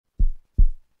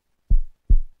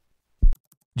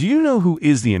Do you know who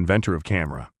is the inventor of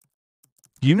camera?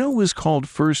 Do you know who is called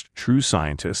first true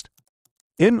scientist?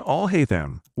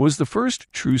 Al-Haytham was the first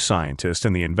true scientist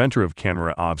and the inventor of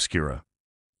camera obscura,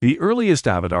 the earliest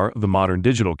avatar of the modern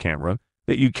digital camera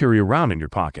that you carry around in your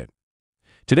pocket.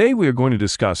 Today we are going to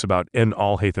discuss about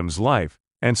al-Haytham's life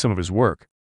and some of his work.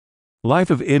 Life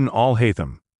of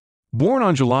al-Haytham. Born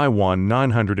on July 1,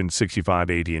 965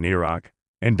 AD in Iraq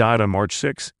and died on March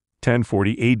 6,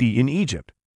 1040 AD in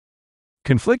Egypt.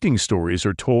 Conflicting stories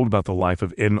are told about the life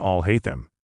of al-Haytham,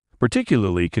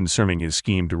 particularly concerning his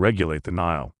scheme to regulate the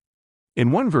Nile.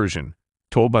 In one version,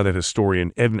 told by the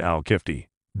historian Ibn al-Kifti,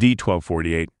 d.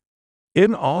 1248,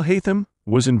 al-Haytham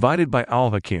was invited by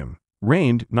al-Hakim,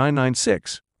 reigned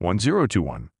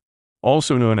 996-1021,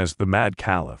 also known as the Mad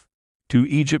Caliph, to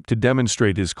Egypt to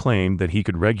demonstrate his claim that he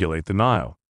could regulate the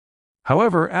Nile.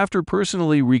 However, after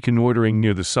personally reconnoitering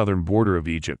near the southern border of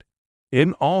Egypt,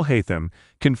 al-Haytham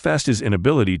confessed his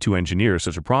inability to engineer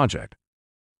such a project.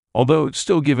 Although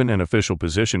still given an official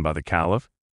position by the Caliph,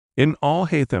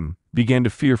 al-Haytham began to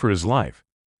fear for his life,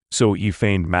 so he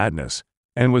feigned madness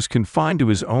and was confined to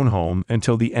his own home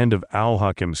until the end of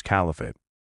al-Hakim's caliphate.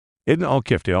 Ibn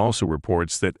al-Kifti also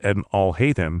reports that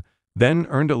al-Haytham then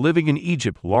earned a living in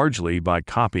Egypt largely by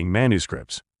copying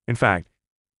manuscripts. In fact,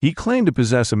 he claimed to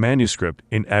possess a manuscript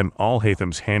in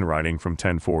al-Haytham's handwriting from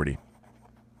 1040.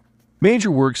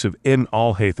 Major works of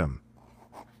al-Haytham.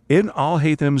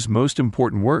 Al-Haytham's most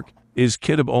important work is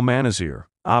Kitab al-Manazir,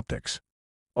 Optics.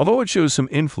 Although it shows some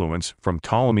influence from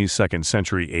Ptolemy's 2nd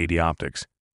century AD optics,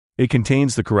 it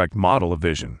contains the correct model of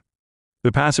vision,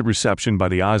 the passive reception by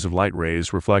the eyes of light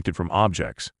rays reflected from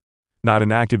objects, not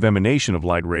an active emanation of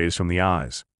light rays from the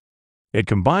eyes. It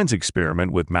combines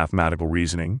experiment with mathematical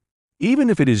reasoning,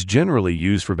 even if it is generally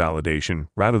used for validation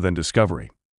rather than discovery.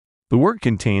 The work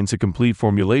contains a complete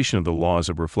formulation of the laws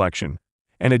of reflection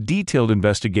and a detailed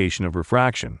investigation of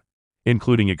refraction,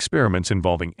 including experiments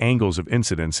involving angles of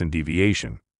incidence and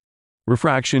deviation.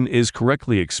 Refraction is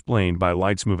correctly explained by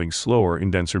lights moving slower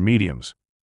in denser mediums.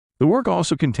 The work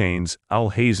also contains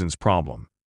al-Haytham's problem,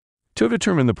 to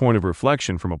determine the point of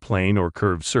reflection from a plane or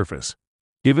curved surface,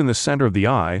 given the center of the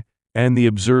eye and the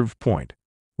observed point,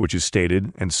 which is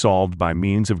stated and solved by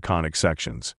means of conic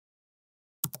sections.